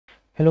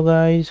Hello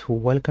guys,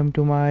 welcome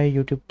to my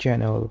YouTube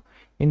channel.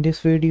 In this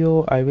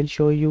video I will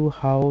show you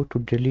how to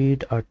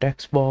delete a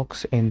text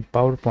box in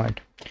PowerPoint.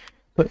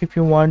 So if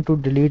you want to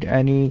delete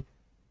any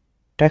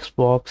text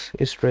box,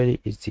 it's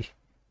really easy.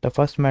 The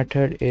first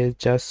method is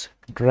just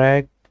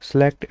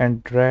select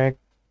and drag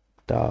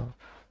the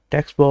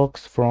text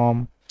box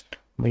from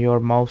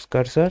your mouse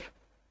cursor,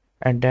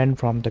 and then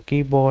from the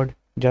keyboard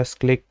just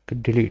click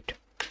delete.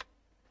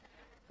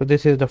 So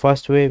this is the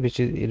first way, which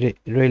is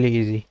really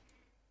easy.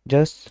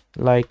 Just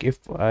like if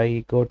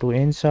I go to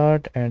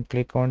insert and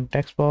click on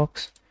text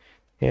box,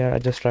 here I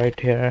just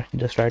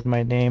write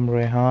my name,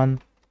 Rehan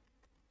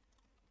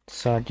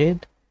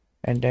Sajid,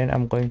 and then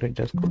I'm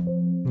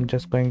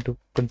just going to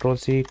control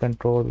C,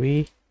 control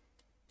V,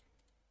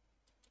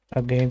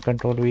 again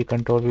control V,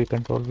 control V,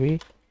 control V,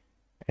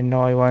 and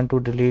now I want to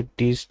delete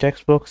these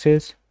text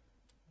boxes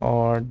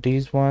or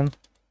these one.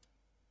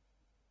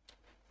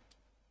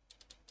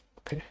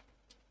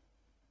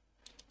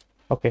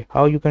 Okay,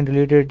 how you can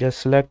delete it?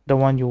 Just select the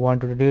one you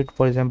want to delete.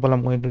 For example,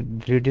 I'm going to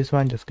delete this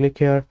one. Just click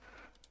here.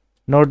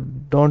 No,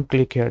 don't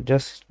click here,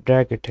 just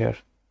drag it here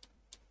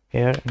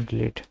and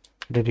delete.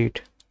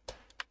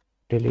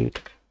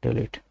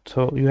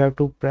 So you have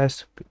to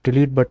press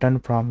delete button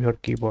from your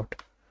keyboard.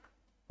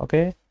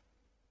 Okay,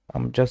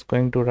 I'm just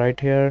going to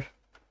write here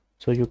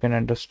so you can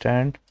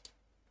understand.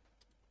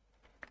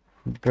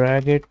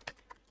 Drag it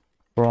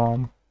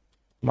from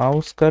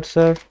mouse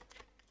cursor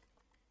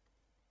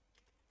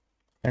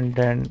and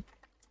then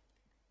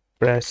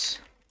press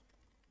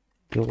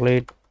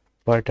delete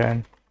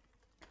button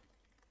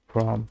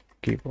from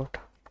keyboard.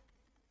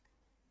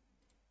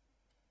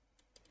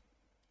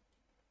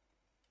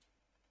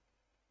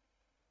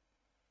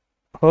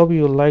 Hope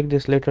you like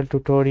this little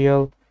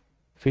tutorial.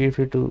 Feel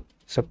free to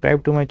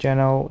subscribe to my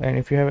channel, and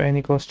if you have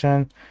any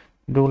question,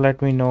 do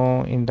let me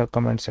know in the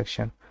comment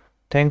section.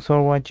 Thanks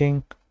for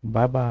watching.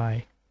 Bye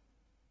bye.